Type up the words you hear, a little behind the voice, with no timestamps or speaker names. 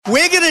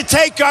We're going to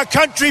take our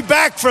country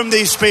back from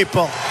these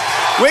people.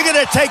 We're going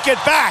to take it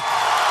back.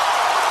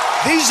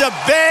 These are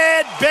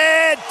bad,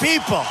 bad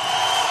people.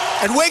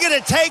 And we're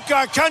going to take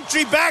our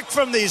country back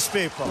from these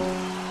people.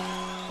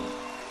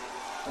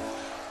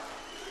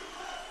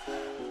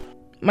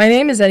 My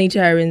name is Anita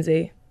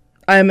Arinze.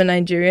 I am a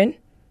Nigerian,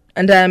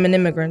 and I am an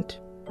immigrant.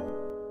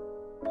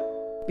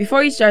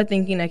 Before you start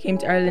thinking I came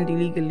to Ireland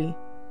illegally,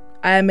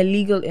 I am a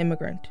legal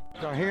immigrant.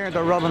 They're here,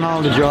 they're robbing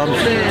all the jobs,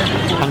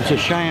 and it's a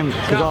shame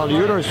because all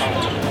the others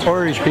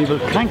Irish people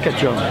can't get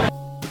jobs.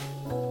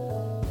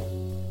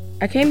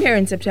 I came here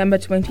in September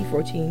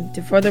 2014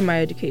 to further my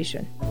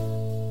education.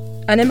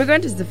 An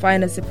immigrant is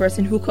defined as a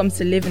person who comes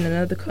to live in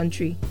another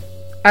country,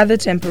 either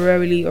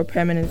temporarily or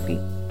permanently.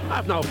 I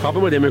have no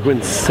problem with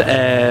immigrants, but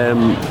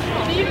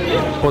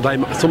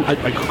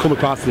I come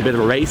across as a bit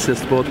of a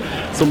racist, but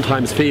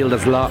sometimes feel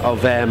there's a lot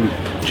of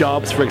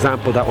jobs, for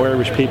example, that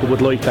Irish people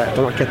would like that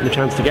they're not getting the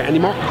chance to get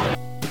anymore.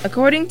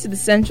 According to the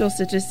Central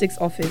Statistics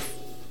Office,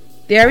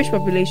 the Irish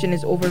population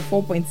is over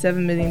 4.7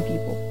 million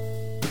people.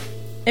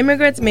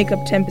 Immigrants make up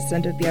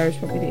 10% of the Irish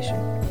population.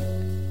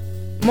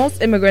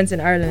 Most immigrants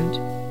in Ireland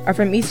are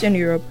from Eastern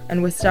Europe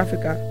and West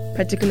Africa,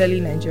 particularly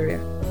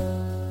Nigeria.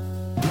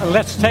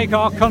 Let's take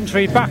our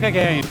country back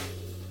again.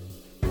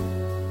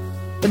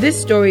 But this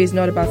story is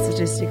not about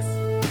statistics.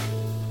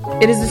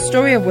 It is the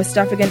story of West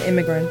African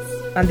immigrants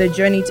and their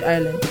journey to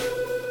Ireland.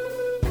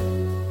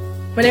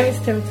 My name is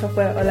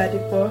Temitope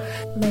Oladipo.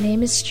 My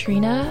name is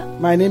Trina.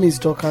 My name is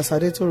Dorcas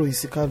Adetoro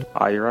Isikalu.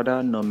 I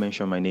rather not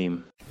mention my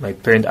name. My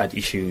parents had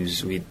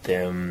issues with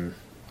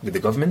the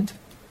government,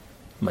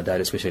 my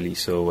dad especially.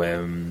 So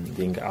I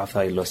think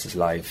after he lost his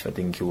life, I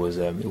think it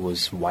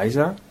was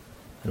wiser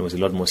and it was a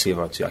lot more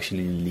safer to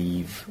actually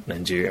leave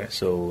Nigeria.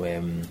 So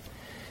I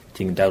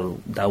think that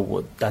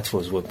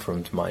was what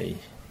prompted my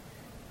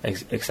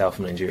exile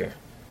from Nigeria.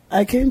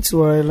 I came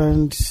to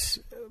Ireland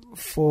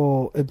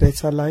for a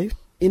better life.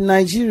 In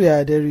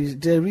Nigeria,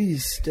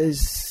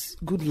 there's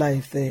good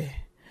life there,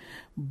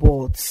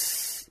 but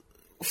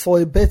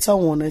for a better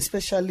one,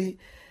 especially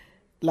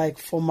like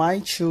for my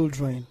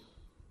children,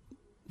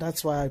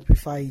 that's why I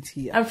prefer it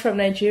here. I'm from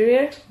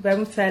Nigeria, but I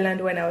moved to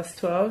Ireland when I was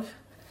 12.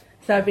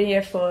 So I've been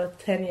here for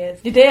 10 years.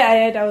 The day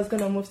I heard I was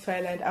going to move to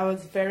Ireland, I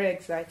was very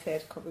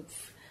excited because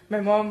my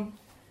mom,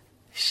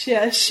 she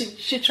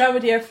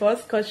traveled here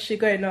first because she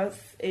got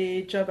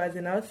a job as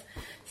a nurse.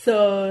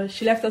 So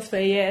she left us for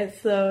a year.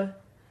 So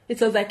it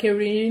was like a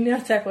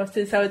reunion type of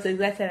thing. So I was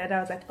excited and I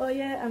was like, oh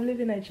yeah, I'm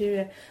leaving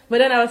Nigeria. But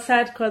then I was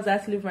sad because I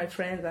had to leave my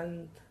friends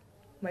and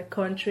my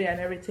country and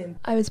everything.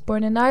 I was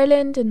born in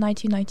Ireland in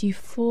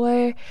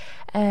 1994,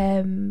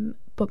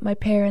 but my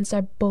parents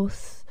are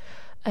both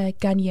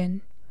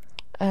Ghanaian.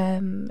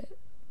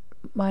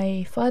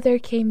 My father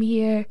came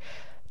here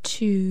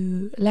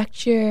to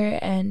lecture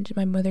and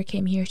my mother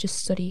came here to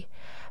study,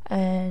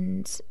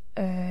 and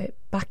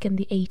back in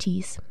the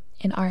 80s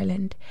in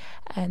Ireland.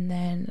 And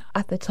then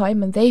at the time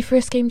when they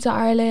first came to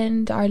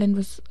Ireland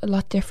was a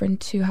lot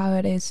different to how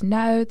it is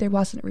now. There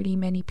wasn't really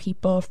many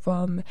people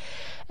from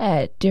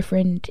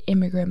different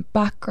immigrant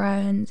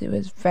backgrounds. It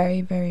was very,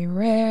 very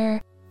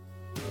rare.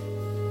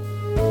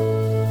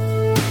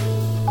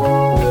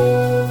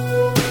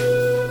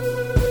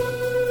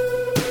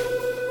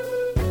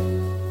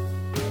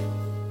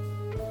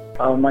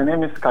 My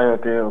name is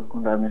Kayode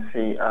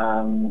Okundamisi.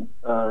 I'm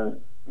a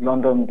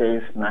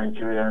London-based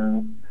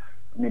Nigerian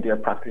media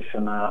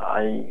practitioner.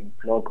 I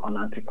blog on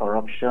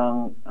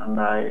anti-corruption and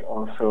I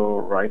also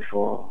write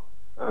for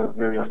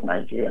various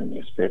Nigerian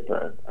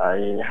newspapers.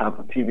 I have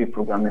a TV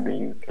program in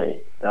the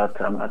UK that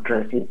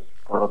addresses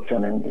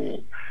corruption in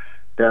the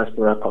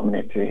diaspora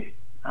community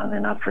and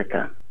in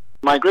Africa.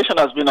 Migration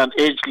has been an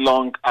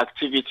age-long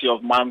activity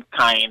of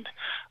mankind.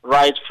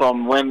 Right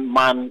from when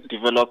man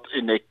developed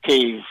in a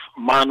cave,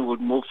 man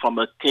would move from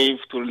a cave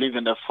to live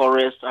in a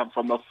forest and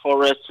from a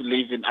forest to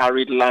live in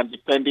arid land,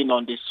 depending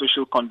on the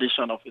social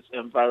condition of its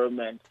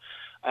environment.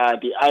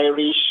 The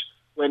Irish,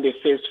 when they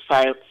faced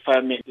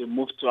famine, they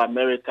moved to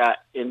America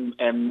in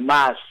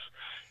mass,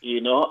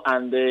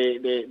 and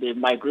they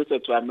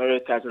migrated to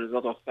America as a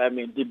result of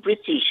famine. The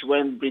British,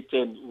 when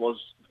Britain was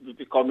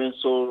becoming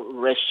so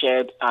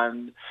wretched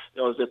and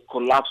there was a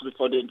collapse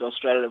before the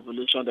Industrial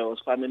Revolution, there was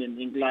famine in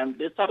England,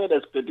 they started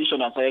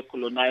expedition and started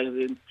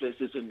colonizing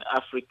places in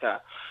Africa,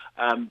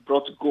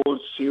 brought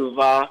gold,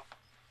 silver,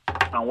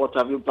 and what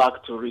have you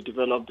back to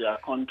redevelop their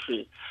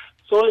country.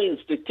 So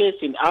it's the case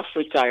in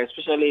Africa,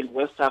 especially in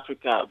West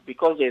Africa,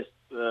 because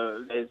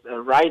there's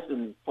a rise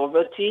in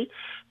poverty,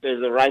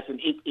 there's a rise in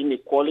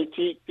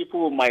inequality,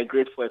 people will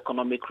migrate for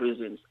economic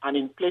reasons. And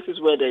in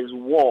places where there is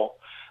war,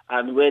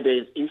 and where there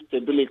is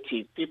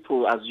instability,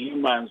 people as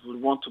humans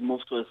would want to move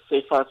to a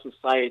safer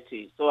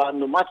society. So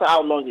no matter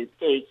how long it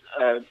takes,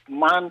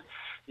 man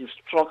is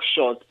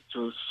structured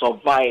to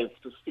survive,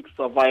 to seek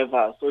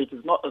survival. So it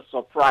is not a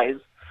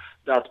surprise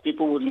that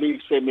people would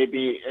leave, say,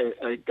 maybe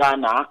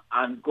Ghana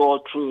and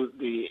go through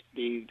the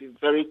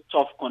very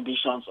tough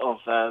conditions of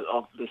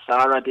the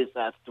Sahara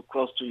Desert to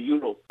cross to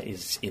Europe.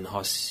 It's in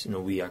us,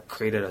 we are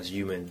created as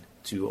human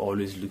to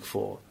always look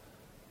for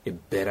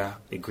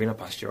a greener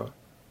pasture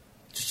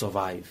to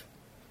survive.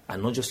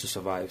 And not just to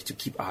survive, to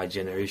keep our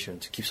generation,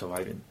 to keep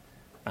surviving.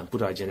 And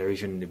put our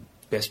generation in the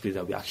best place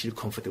that we're actually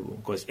comfortable.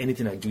 Because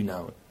anything I do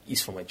now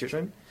is for my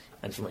children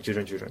and for my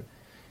children's children.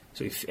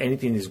 So if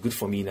anything is good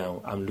for me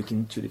now, I'm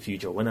looking to the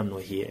future. When I'm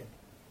not here,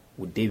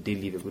 would they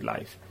live a good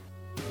life?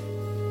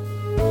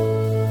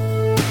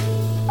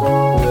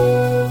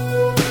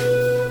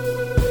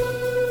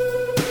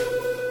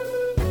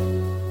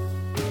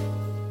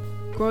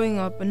 Growing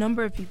up, a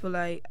number of people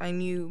I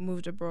knew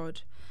moved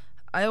abroad.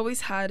 I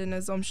always had an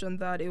assumption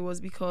that it was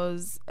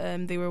because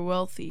they were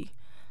wealthy,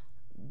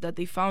 that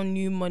they found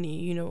new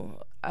money,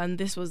 and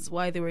this was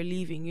why they were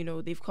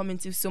leaving. They've come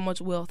into so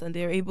much wealth and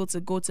they're able to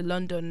go to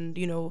London,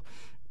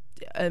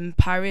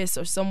 Paris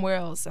or somewhere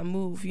else and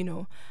move.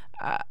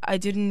 I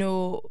didn't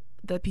know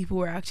that people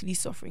were actually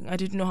suffering. I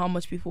didn't know how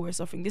much people were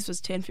suffering. This was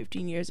 10,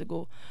 15 years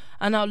ago.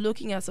 And now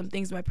looking at some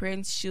things my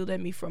parents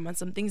shielded me from and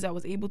some things I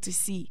was able to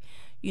see,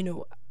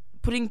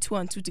 putting two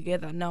and two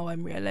together, now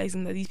I'm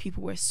realizing that these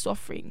people were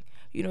suffering.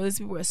 These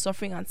people were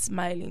suffering and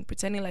smiling,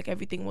 pretending like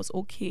everything was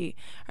okay.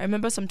 I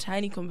remember some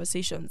tiny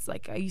conversations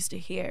like I used to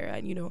hear,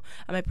 and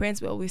my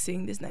parents were always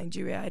saying, this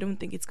Nigeria, I don't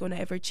think it's going to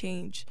ever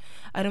change.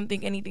 I don't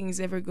think anything is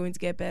ever going to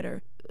get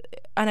better.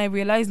 And I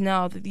realize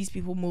now that these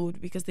people moved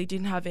because they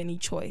didn't have any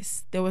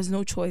choice. There was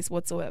no choice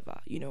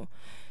whatsoever,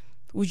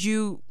 Would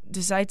you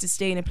decide to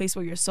stay in a place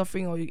where you're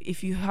suffering, or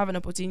if you have an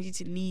opportunity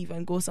to leave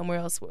and go somewhere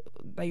else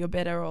that you're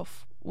better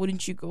off,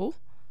 wouldn't you go?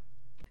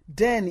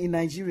 Then in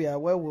Nigeria,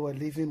 where we were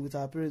living with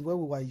our parents, when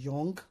we were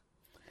young,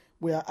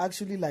 we are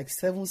actually like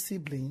 7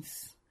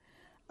 siblings.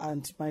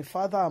 And my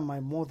father and my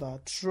mother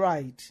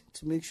tried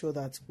to make sure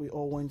that we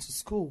all went to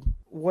school.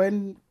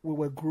 When we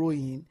were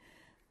growing,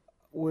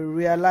 we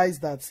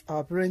realized that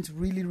our parents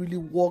really, really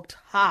worked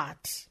hard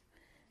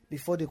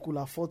before they could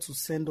afford to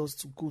send us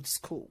to good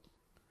school.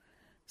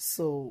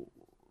 So,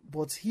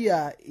 but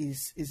here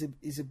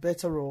is a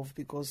better off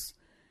because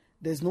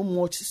there's no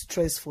much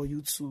stress for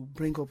you to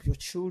bring up your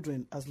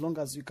children as long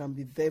as you can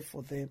be there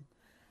for them.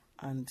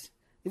 And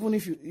even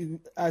if you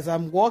as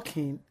I'm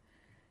working,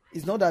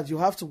 it's not that you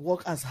have to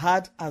work as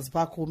hard as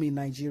back home in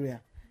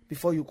Nigeria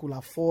before you could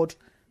afford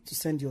to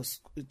send your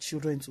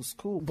children to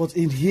school. But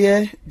in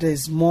here,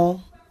 there's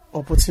more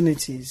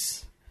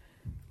opportunities,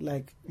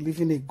 like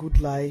living a good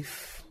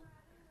life,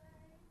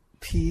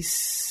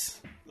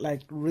 peace,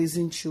 like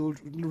raising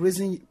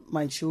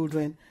my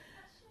children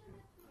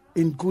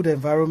in good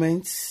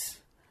environments,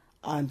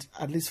 and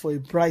at least for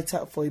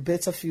a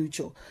better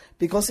future.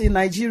 Because in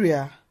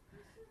Nigeria,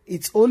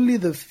 it's only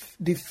the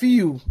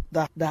few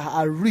that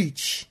are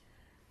rich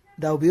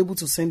that will be able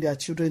to send their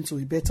children to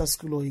a better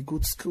school or a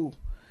good school.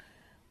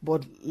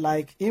 But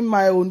like in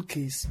my own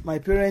case, my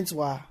parents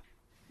were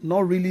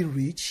not really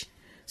rich,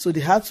 so they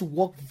had to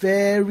work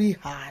very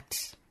hard,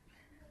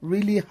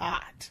 really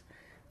hard,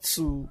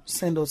 to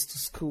send us to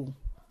school.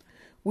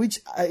 Which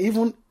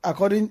even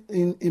according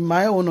in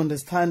my own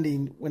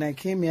understanding, when I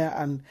came here,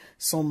 and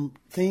some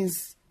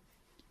things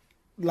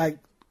like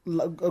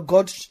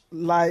God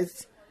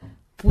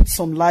put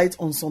some light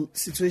on some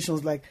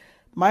situations. Like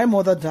my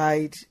mother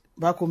died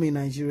back home in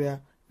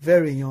Nigeria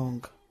very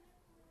young.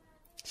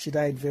 She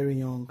died very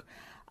young.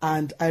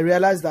 And I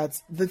realized that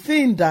the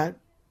thing that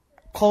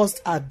caused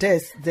her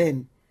death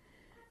then,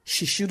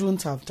 she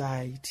shouldn't have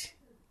died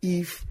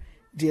if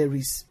there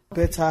is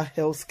better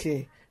health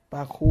care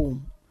back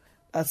home.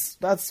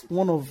 That's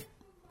one of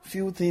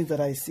few things that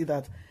I see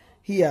that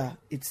here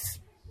it's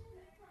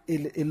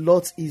a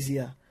lot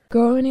easier.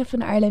 Growing up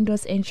in Ireland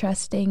was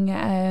interesting,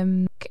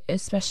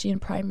 especially in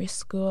primary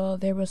school.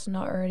 There wasn't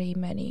really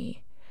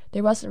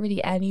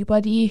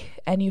anybody,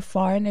 any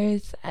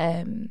foreigners,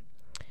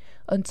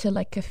 until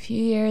like a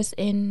few years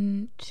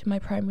into my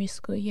primary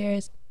school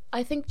years.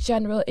 I think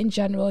in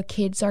general,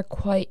 kids are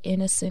quite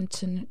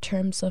innocent in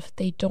terms of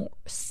they don't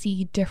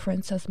see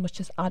difference as much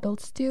as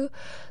adults do.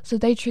 So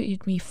they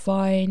treated me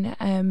fine.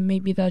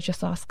 Maybe they'll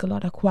just ask a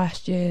lot of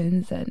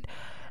questions, and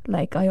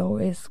like I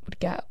always would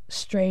get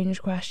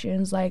strange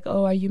questions like,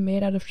 oh, are you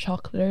made out of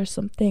chocolate or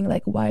something?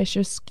 Like, why is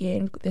your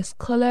skin this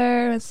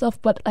color and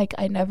stuff? But like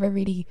I never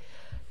really,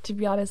 to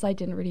be honest, I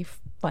didn't really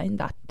find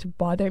that to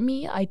bother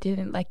me. I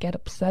didn't like get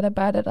upset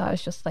about it. I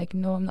was just like,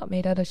 no, I'm not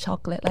made out of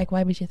chocolate. Like,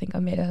 why would you think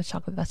I'm made out of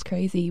chocolate? That's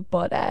crazy.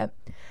 But I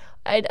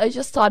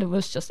just thought it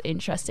was just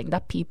interesting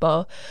that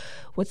people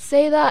would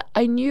say that.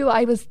 I knew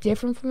I was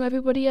different from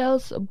everybody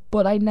else,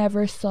 but I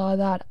never saw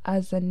that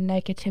as a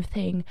negative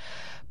thing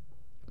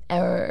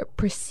or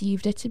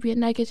perceived it to be a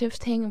negative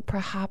thing.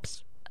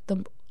 Perhaps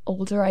the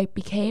older I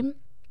became,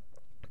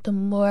 the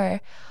more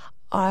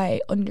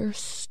I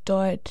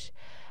understood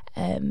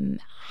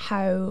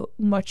how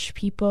much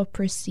people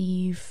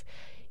perceive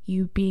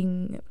you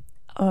being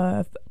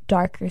of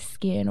darker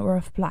skin or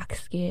of black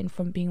skin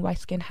from being white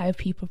skin, how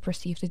people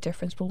perceive the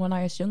difference. But when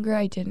I was younger,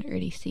 I didn't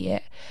really see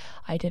it.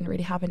 I didn't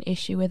really have an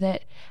issue with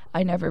it.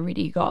 I never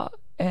really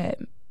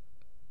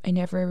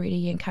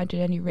encountered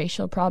any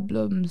racial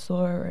problems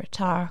or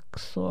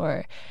attacks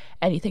or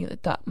anything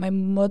like that. My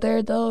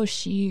mother, though,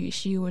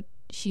 she would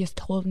she has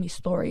told me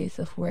stories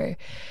of where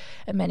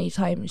many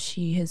times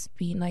she has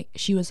been like,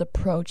 she was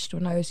approached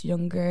when I was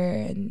younger,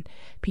 and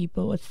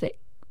people would say,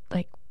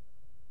 like,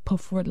 put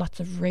forward lots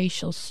of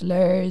racial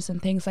slurs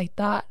and things like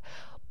that.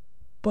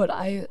 But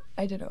I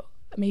don't know,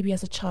 maybe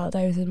as a child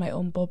I was in my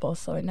own bubble,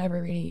 so I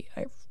never really,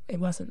 I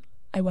wasn't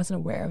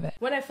aware of it.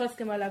 When I first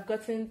came out, I've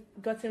gotten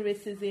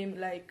racism,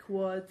 like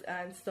words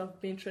and stuff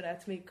being thrown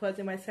at me, because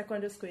in my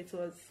secondary school it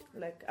was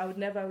like, I would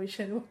never wish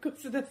anyone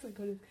goes to the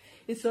secondary.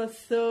 It was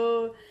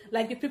so,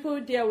 like, the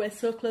people there were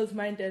so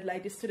close-minded,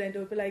 like the student, they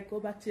would be like, go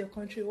back to your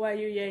country, why are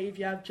you here if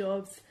you have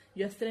jobs,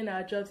 you're stealing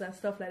our jobs and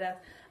stuff like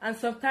that. And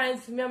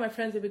sometimes me and my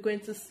friends would be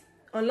going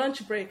on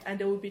lunch break, and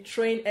they would be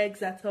throwing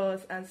eggs at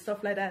us and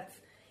stuff like that.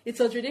 It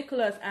was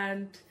ridiculous.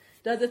 And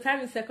there was a time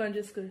in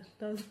secondary school,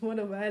 that was one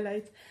of my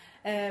highlights.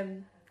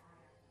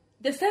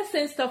 They started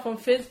saying stuff on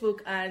Facebook,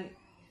 and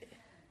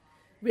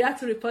we had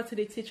to report to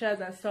the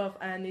teachers and stuff,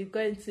 and it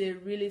got into a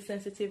really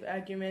sensitive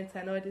argument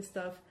and all this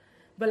stuff.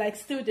 But like,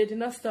 still, they did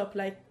not stop.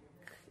 Like,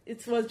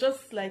 it was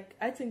just like,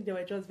 I think they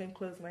were just being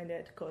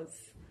close-minded,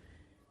 because,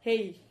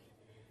 hey,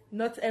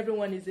 not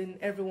everyone is in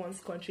everyone's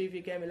country, if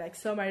you get me. Like,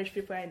 some Irish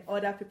people are in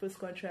other people's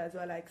country as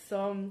well. Like,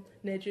 some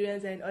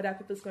Nigerians are in other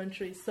people's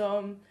country,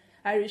 some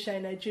Irish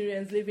and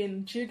Nigerians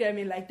living, do you get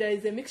me? Like, there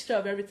is a mixture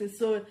of everything.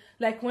 So,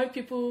 like, when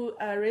people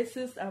are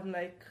racist, I'm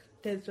like,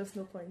 there's just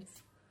no point.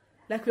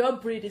 Like, we all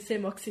breathe the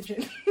same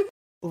oxygen.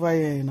 Over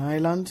here in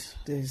Ireland,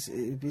 there's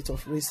a bit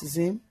of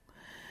racism.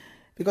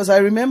 Because I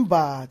remember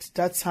at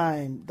that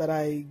time that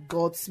I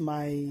got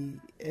my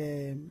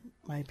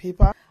my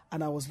paper,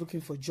 and I was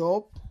looking for a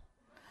job.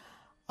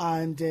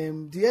 And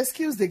the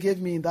excuse they gave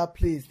me in that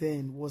place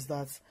then was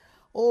that,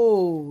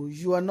 oh,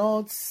 you're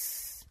not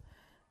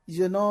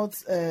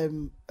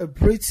a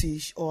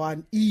British or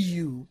an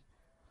EU,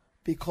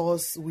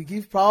 because we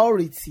give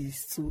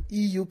priorities to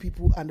EU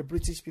people, and the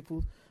British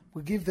people,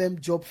 we give them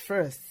job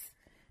first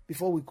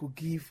before we could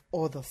give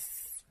others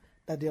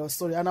that they are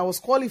sorry. And I was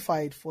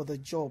qualified for the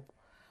job,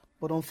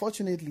 but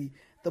unfortunately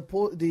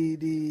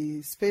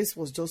the space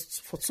was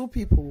just for 2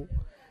 people,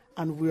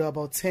 and we were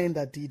about 10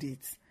 that did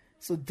it.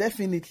 So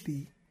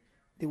definitely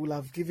they will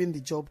have given the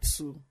job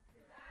to.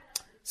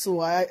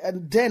 So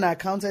then I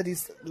counted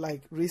this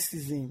like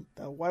racism,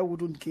 that why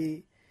wouldn't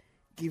they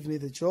give me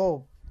the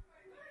job?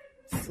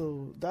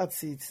 So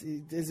that's it.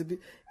 There's a bit,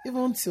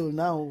 even till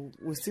now,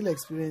 we still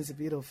experience a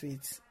bit of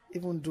it.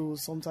 Even though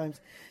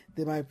sometimes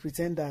they might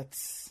pretend that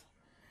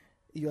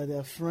you are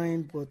their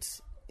friend, but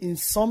in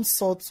some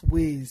sort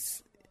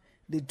ways,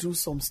 they do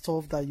some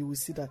stuff that you will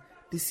see that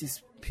this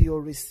is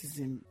pure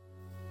racism.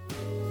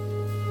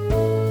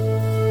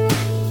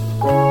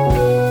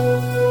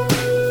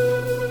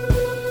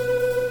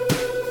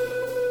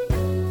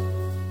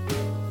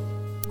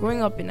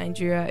 Growing up in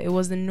Nigeria, it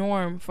was the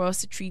norm for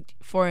us to treat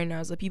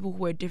foreigners or people who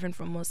were different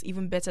from us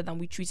even better than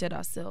we treated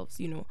ourselves,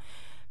 you know,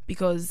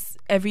 because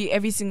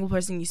every single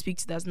person you speak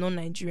to that's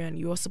non-Nigerian,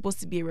 you are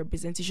supposed to be a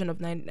representation of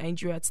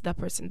Nigeria to that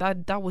person.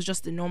 That was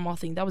just the normal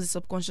thing. That was the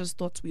subconscious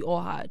thoughts we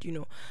all had, you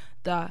know,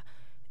 that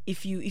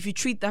if you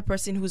treat that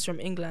person who's from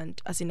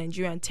England as a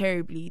Nigerian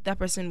terribly, that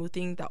person will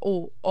think that,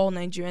 oh, all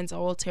Nigerians are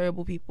all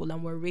terrible people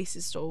and we're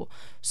racist or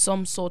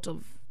some sort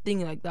of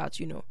thing like that,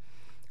 you know.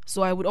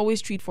 So I would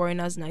always treat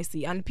foreigners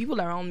nicely, and people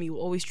around me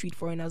will always treat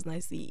foreigners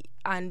nicely.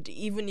 And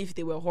even if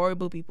they were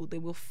horrible people, they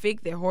will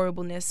fake their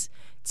horribleness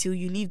till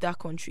you leave that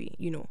country,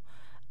 you know.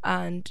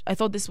 And I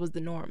thought this was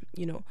the norm,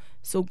 you know.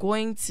 So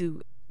going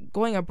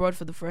abroad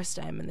for the first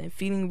time and then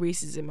feeling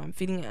racism and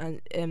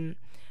feeling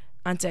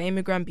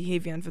anti-immigrant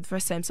behavior, and for the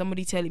first time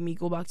somebody telling me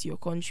go back to your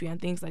country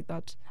and things like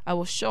that, I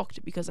was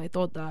shocked, because I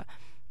thought that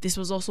this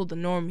was also the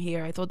norm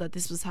here. I thought that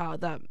this was how,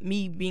 that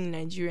me being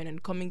Nigerian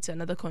and coming to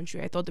another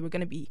country, I thought they were going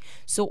to be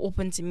so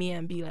open to me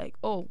and be like,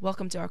 oh,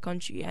 welcome to our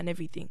country and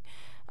everything.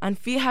 And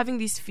having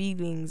these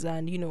feelings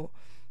and, you know,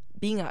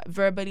 being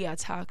verbally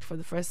attacked for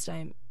the first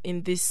time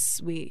in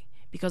this way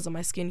because of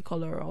my skin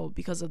color or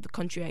because of the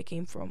country I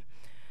came from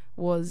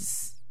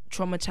was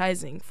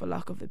traumatizing, for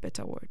lack of a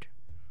better word.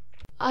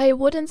 I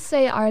wouldn't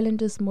say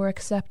Ireland is more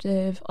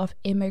acceptive of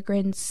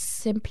immigrants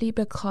simply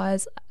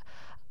because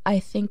I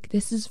think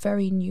this is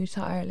very new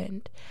to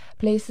Ireland.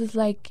 Places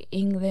like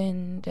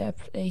England,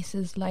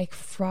 places like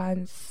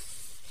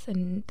France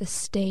and the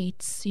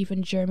States,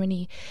 even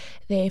Germany,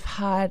 they've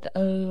had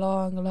a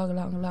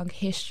long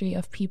history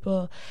of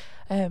people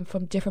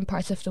from different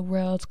parts of the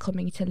world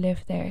coming to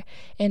live there.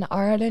 In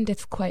Ireland,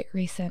 it's quite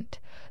recent.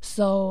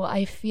 So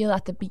I feel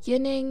at the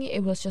beginning,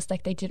 it was just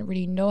like they didn't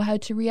really know how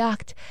to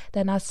react.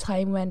 Then as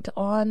time went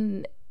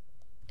on,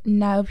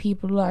 now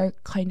people are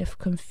kind of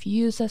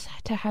confused as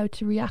to how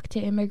to react to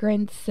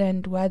immigrants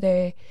and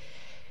whether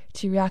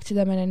to react to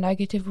them in a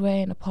negative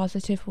way, in a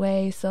positive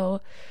way.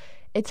 So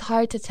it's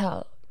hard to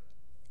tell.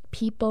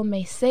 People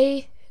may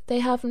say they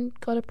haven't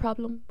got a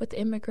problem with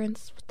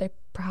immigrants, but they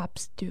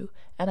perhaps do.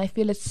 And I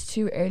feel it's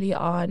too early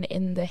on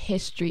in the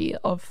history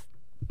of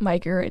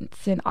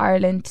migrants in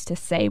Ireland to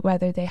say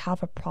whether they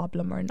have a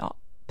problem or not,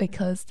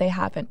 because they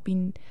haven't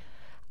been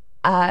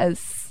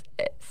as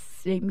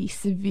be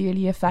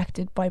severely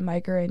affected by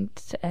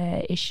migrant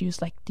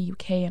issues like the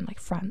UK and like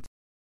France.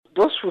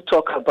 Those who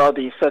talk about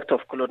the effect of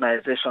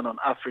colonization on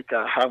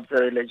Africa have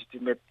very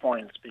legitimate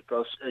points,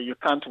 because you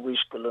can't wish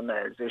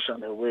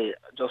colonization away,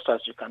 just as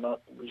you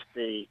cannot wish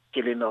the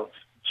killing of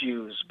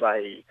Jews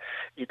by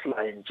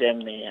Hitler in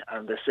Germany,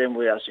 and the same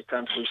way as you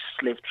can't wish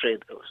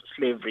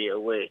slavery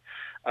away.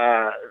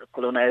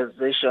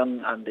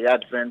 Colonization and the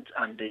advent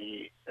and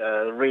the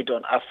raid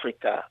on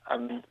Africa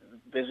and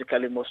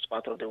basically most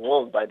part of the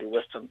world by the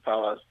Western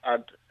powers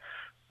had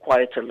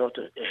quite a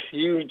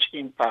huge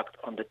impact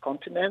on the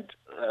continent,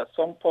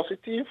 some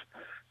positive,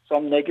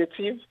 some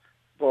negative,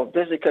 but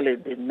basically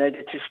the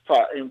negative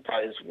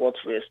impact is what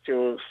we're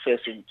still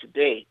facing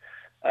today.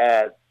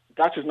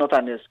 That is not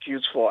an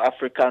excuse for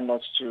Africa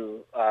not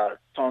to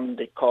turn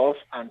the curve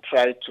and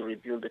try to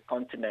rebuild the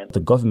continent.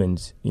 The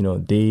government,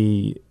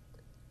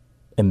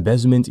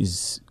 embezzlement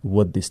is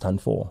what they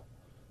stand for,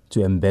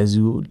 to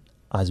embezzle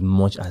as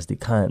much as they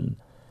can.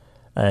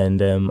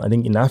 And I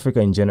think in Africa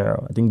in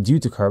general, I think due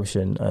to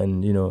corruption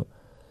and,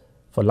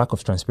 for lack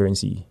of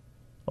transparency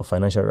of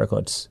financial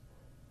records,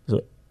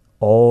 so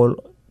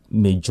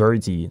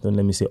majority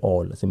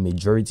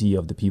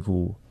of the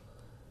people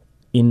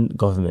in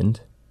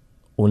government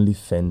only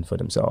fend for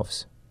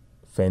themselves,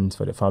 fend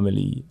for their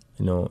family,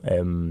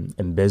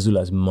 embezzle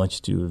as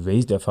much to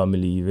raise their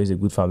family, raise a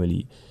good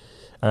family.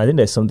 And I think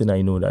there's something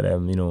I know that,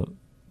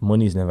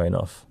 money is never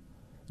enough.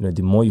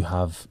 The more you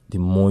have, the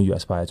more you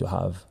aspire to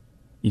have,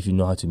 if you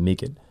know how to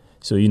make it.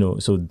 So,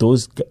 so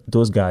those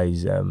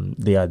guys,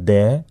 they are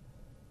there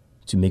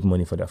to make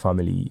money for their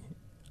family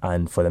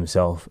and for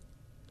themselves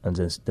and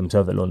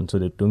themselves alone. So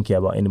they don't care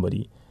about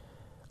anybody.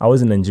 I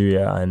was in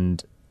Nigeria,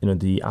 and,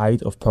 the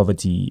height of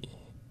poverty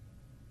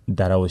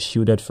that I was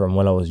shielded from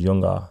while I was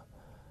younger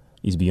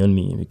is beyond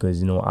me,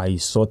 because, I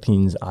saw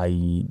things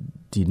I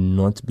did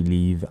not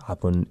believe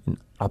happen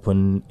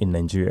in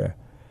Nigeria.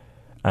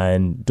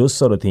 And those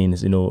sort of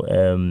things,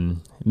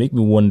 make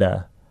me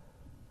wonder,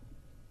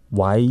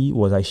 why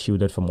was I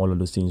shielded from all of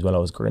those things while I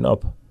was growing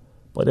up?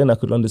 But then I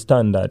could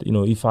understand that,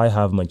 if I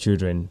have my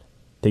children,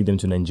 take them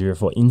to Nigeria,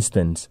 for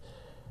instance,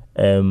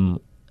 there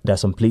are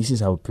some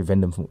places I would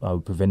prevent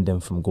them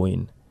from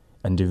going.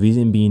 And the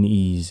reason being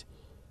is,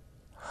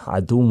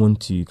 I don't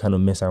want to kind of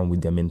mess around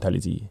with their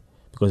mentality,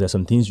 because there's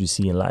some things you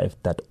see in life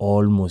that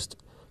almost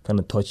kind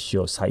of touch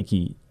your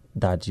psyche,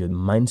 that your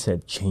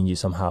mindset changes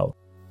somehow.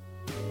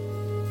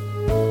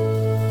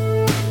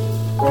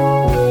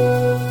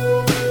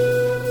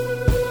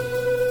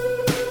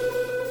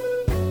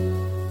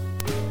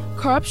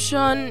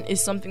 Corruption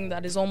is something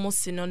that is almost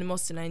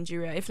synonymous to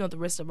Nigeria, if not the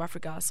rest of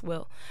Africa as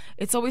well.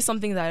 It's always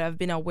something that I've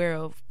been aware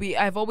of.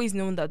 I've always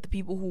known that the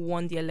people who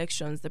won the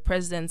elections, the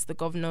presidents, the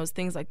governors,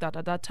 things like that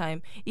at that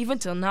time, even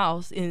till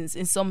now, in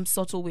some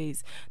subtle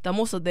ways, that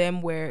most of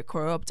them were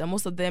corrupt, and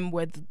most of them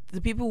were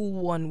the people who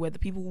won were the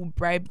people who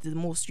bribed the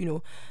most,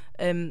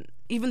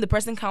 even the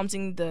person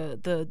counting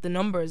the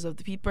numbers of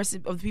the people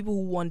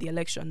who won the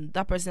election,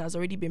 that person has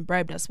already been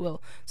bribed as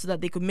well, so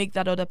that they could make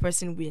that other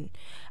person win.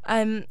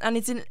 And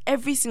it's in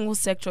every single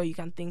sector you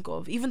can think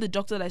of. Even the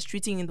doctor that's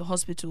treating in the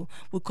hospital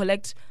will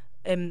collect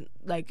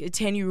like a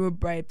 10 euro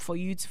bribe for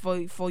you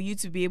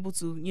to be able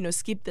to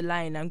skip the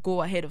line and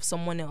go ahead of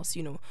someone else.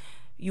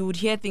 You would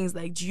hear things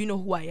like, do you know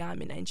who I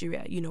am in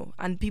Nigeria?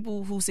 And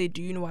people who say,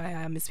 do you know who I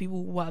am, is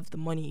people who have the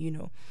money,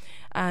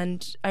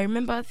 And I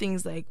remember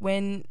things like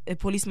when a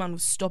policeman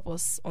would stop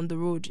us on the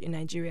road in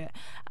Nigeria,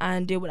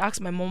 and they would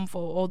ask my mom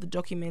for all the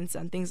documents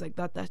and things like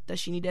that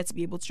she needed to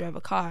be able to drive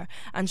a car.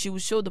 And she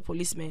would show the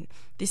policeman,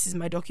 this is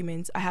my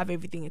document, I have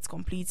everything, it's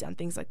complete, and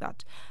things like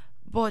that.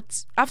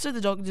 But after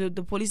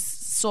the police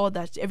saw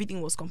that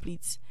everything was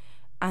complete,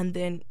 and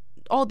then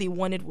all they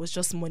wanted was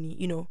just money,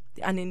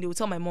 and then they would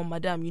tell my mom,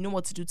 madam, you know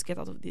what to do to get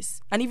out of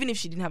this. And even if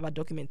she didn't have a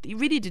document, it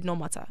really did not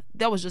matter.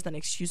 That was just an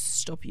excuse to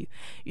stop you,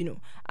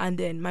 And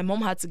then my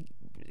mom had to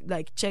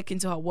check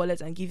into her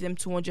wallet and give them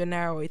 200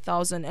 naira or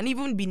 1,000, and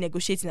even be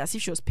negotiating as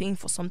if she was paying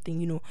for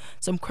something,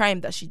 some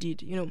crime that she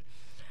did,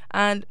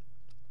 And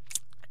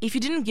if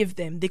you didn't give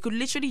them, they could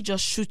literally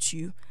just shoot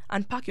you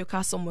and park your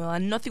car somewhere,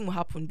 and nothing will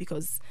happen,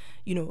 because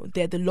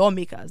they're the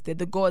lawmakers, they're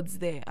the gods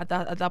there at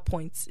that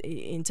point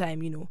in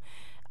time,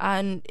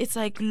 And it's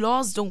like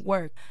laws don't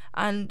work.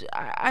 And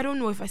I don't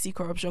know if I see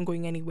corruption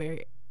going anywhere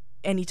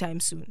anytime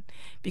soon,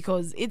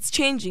 because it's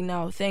changing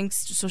now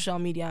thanks to social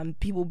media and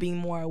people being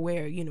more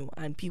aware,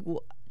 and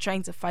people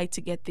trying to fight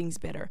to get things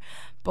better.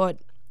 But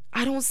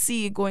I don't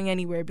see it going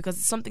anywhere, because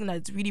it's something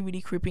that's really,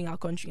 really crippling our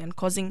country and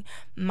causing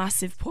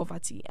massive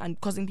poverty and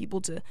causing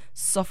people to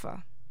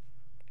suffer.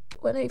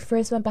 When I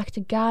first went back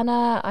to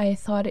Ghana, I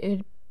thought it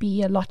would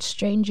be a lot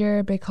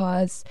stranger,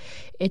 because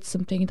it's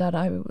something that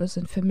I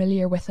wasn't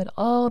familiar with at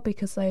all,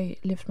 because I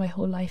lived my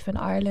whole life in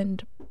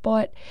Ireland.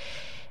 But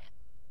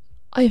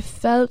I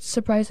felt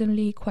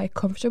surprisingly quite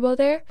comfortable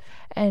there,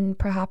 and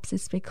perhaps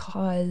it's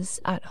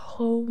because at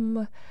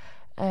home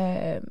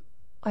I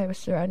was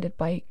surrounded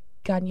by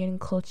Ghanaian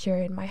culture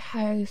in my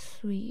house.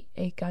 We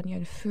ate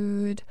Ghanaian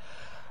food,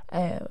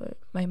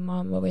 My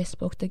mom always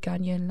spoke the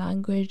Ghanaian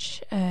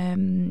language.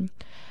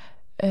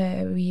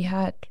 We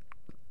had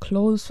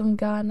clothes from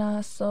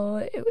Ghana,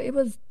 so it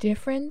was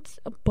different,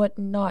 but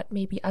not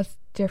maybe as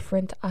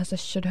different as it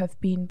should have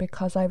been,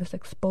 because I was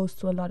exposed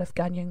to a lot of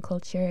Ghanaian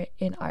culture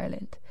in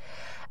Ireland.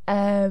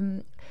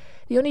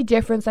 The only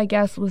difference, I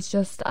guess, was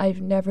just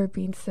I've never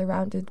been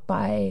surrounded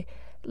by,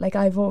 like,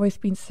 I've always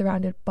been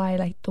surrounded by,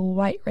 like, the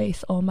white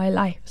race all my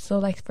life. So,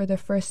 like, for the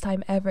first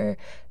time ever,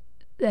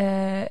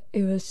 it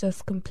was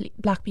just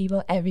complete black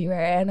people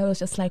everywhere, and I was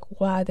just like,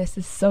 wow, this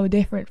is so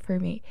different for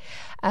me.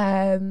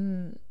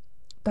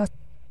 That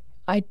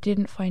I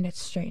didn't find it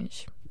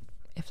strange,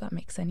 if that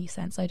makes any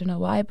sense. I don't know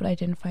why, but I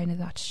didn't find it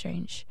that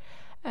strange.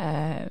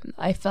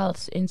 I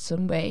felt in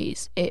some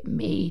ways it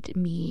made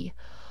me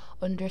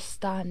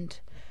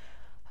understand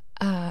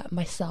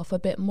myself a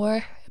bit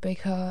more,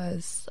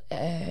 because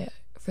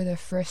for the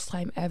first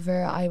time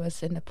ever I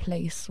was in a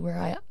place where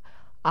I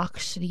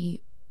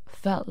actually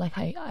felt like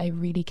I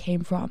really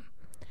came from.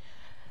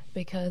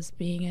 Because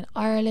being in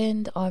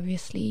Ireland,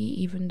 obviously,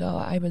 even though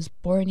I was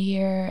born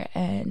here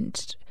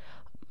and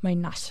my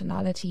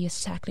nationality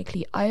is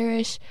technically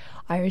Irish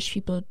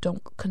people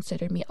don't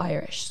consider me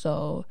Irish,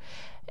 so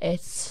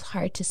it's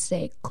hard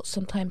to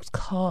sometimes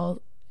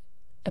call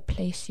a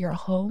place your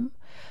home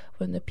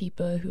when the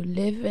people who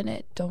live in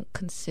it don't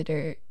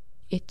consider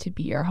it to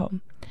be your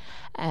home.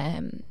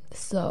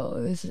 So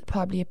it was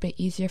probably a bit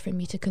easier for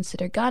me to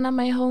consider Ghana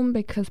my home,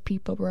 because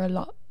people were a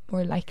lot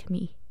more like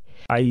me.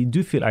 I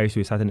do feel Irish to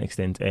a certain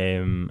extent,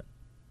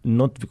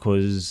 not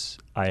because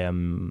I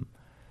am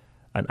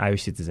an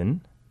Irish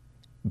citizen,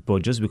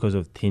 but just because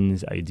of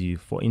things I do.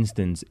 For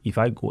instance, if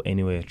I go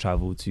anywhere,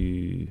 travel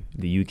to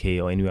the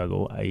UK or anywhere I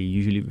go, I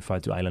usually refer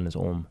to Ireland as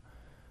home.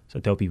 So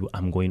I tell people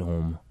I'm going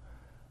home.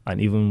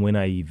 And even when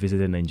I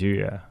visited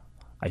Nigeria,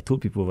 I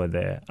told people over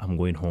there I'm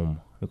going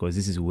home, because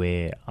this is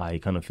where I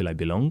kind of feel I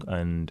belong.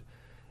 And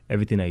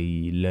everything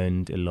I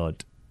learned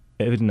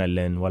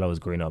while I was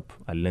growing up,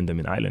 I learned them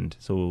in Ireland.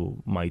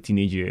 So my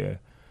teenage year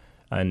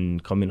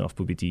and coming off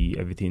puberty,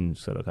 everything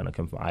sort of kind of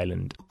came from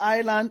Ireland.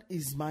 Ireland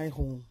is my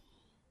home.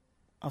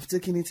 I've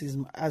taken it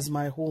as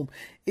my home.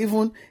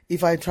 Even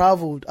if I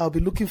traveled, I'll be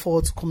looking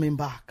forward to coming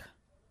back.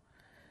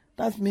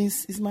 That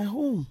means it's my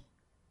home.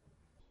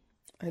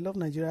 I love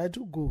Nigeria. I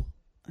do go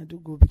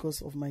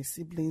because of my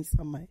siblings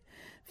and my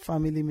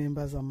family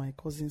members and my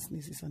cousins,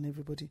 nieces and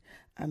everybody.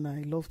 And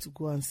I love to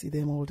go and see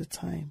them all the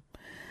time.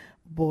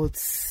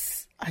 But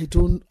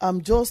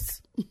I'm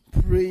just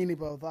praying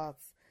about that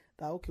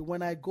okay,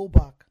 when I go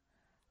back,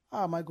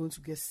 how am I going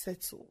to get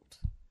settled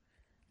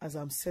as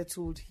I'm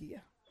settled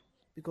here?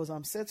 Because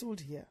I'm settled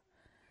here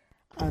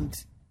and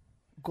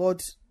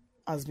God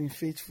has been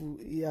faithful.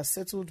 He has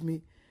settled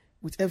me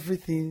with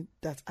everything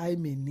that I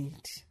may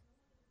need.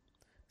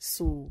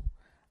 So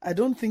I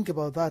don't think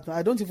about that.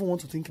 I don't even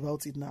want to think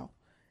about it now.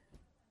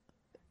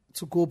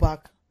 To go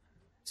back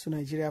to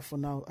Nigeria for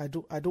now. I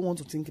don't want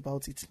to think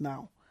about it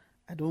now.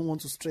 I don't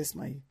want to stress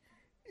my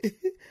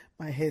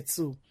head.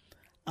 So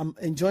I'm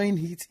enjoying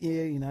it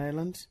here in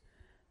Ireland.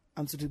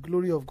 And to the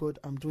glory of God,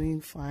 I'm doing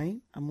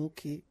fine. I'm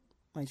okay.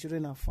 My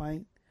children are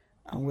fine.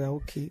 And we're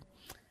okay.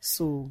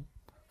 So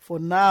for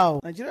now,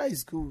 Nigeria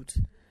is good.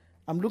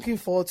 I'm looking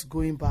forward to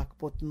going back,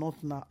 but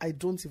not now. I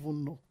don't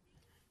even know.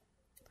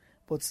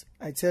 But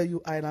I tell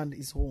you, Ireland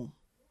is home.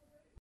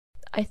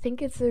 I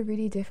think it's a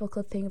really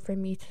difficult thing for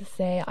me to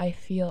say I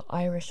feel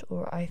Irish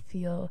or I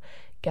feel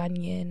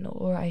Ghanaian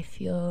or I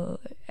feel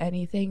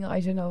anything.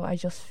 I don't know. I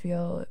just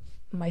feel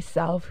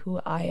myself,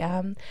 who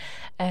I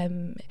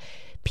am.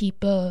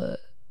 People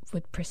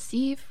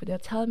they'll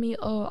tell me,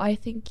 oh, I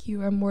think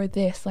you are more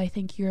this, I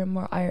think you're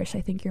more Irish,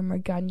 I think you're more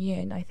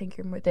Ghanaian, I think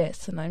you're more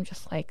this. And I'm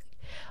just like,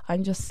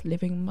 I'm just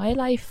living my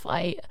life.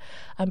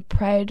 I'm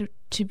proud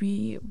to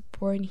be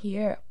born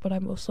here, but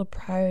I'm also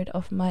proud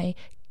of my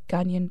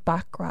Ghanaian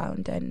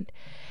background. And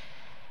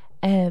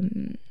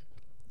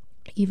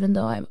even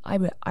though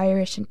I'm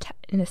Irish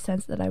in a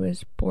sense that I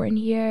was born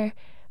here,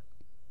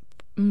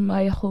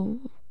 my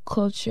whole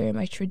culture,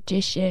 my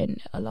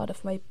tradition, a lot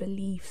of my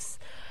beliefs,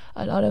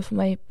 a lot of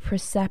my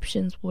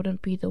perceptions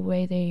wouldn't be the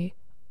way they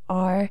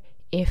are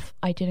if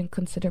I didn't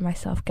consider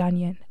myself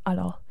Ghanaian at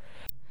all.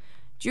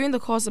 During the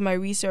course of my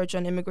research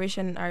on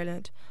immigration in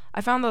Ireland,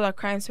 I found that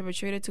crimes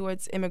perpetrated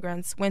towards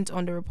immigrants went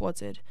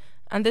underreported.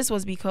 And this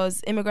was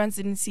because immigrants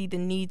didn't see the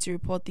need to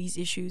report these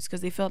issues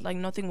because they felt like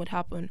nothing would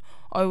happen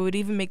or it would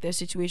even make their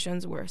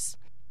situations worse.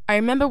 I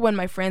remember when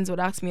my friends would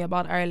ask me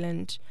about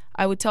Ireland,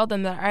 I would tell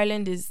them that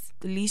Ireland is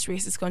the least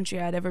racist country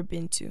I'd ever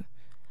been to.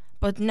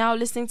 But now,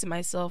 listening to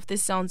myself,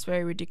 this sounds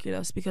very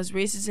ridiculous because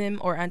racism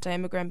or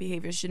anti-immigrant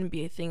behavior shouldn't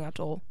be a thing at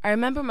all. I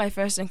remember my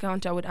first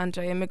encounter with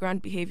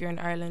anti-immigrant behavior in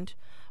Ireland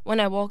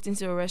when I walked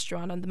into a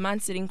restaurant and the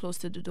man sitting close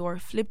to the door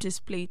flipped his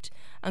plate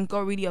and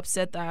got really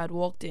upset that I had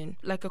walked in.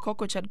 Like a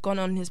cockroach had gone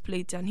on his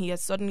plate and he had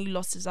suddenly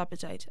lost his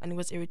appetite and he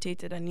was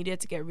irritated and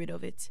needed to get rid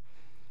of it.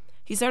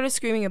 He started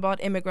screaming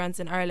about immigrants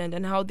in Ireland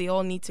and how they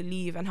all need to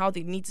leave and how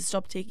they need to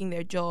stop taking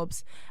their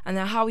jobs, and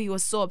how he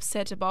was so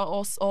upset about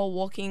us all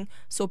walking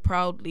so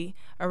proudly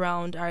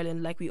around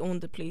Ireland like we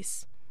owned the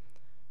place.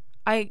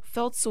 I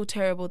felt so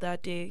terrible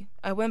that day.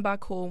 I went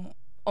back home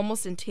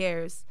almost in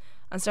tears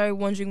and started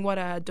wondering what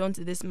I had done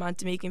to this man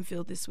to make him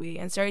feel this way,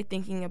 and started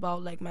thinking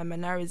about my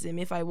mannerism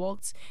if I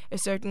walked a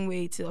certain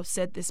way to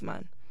upset this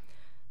man.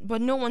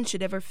 But no one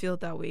should ever feel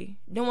that way.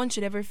 No one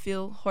should ever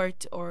feel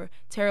hurt or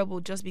terrible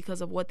just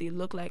because of what they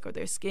look like or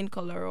their skin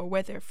color or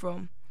where they're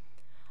from.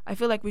 I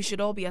feel like we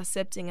should all be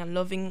accepting and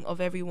loving of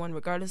everyone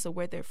regardless of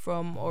where they're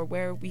from or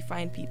where we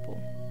find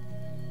people.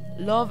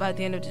 Love at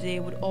the end of the day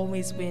would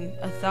always win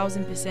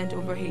 1,000%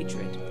 over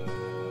hatred.